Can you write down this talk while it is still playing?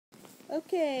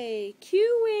Okay,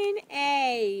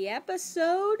 Q&A,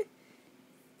 episode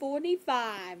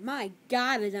 45. My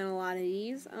God, I've done a lot of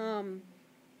these.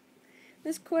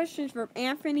 This question is from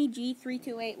Anthony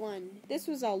G3281. This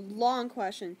was a long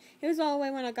question. It was all the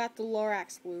way when I got the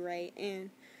Lorax Blu-ray,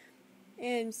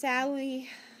 and sadly,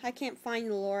 I can't find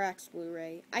the Lorax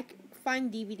Blu-ray. I can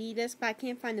find DVD disc, but I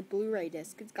can't find the Blu-ray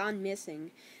disc. It's gone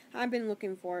missing. I've been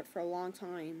looking for it for a long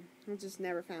time. I just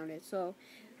never found it. So,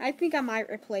 I think I might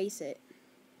replace it.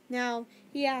 Now,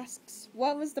 he asks,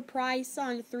 what was the price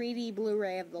on the 3D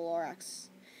Blu-ray of the Lorax?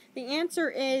 The answer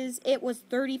is it was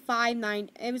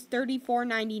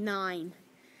 $34.99.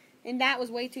 And that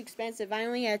was way too expensive. I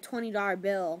only had a $20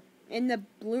 bill. And the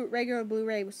regular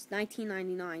Blu-ray was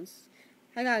 $19.99.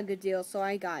 I got a good deal, so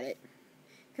I got it.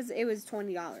 Because it was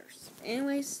 $20.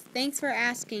 Anyways, thanks for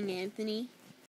asking, Anthony.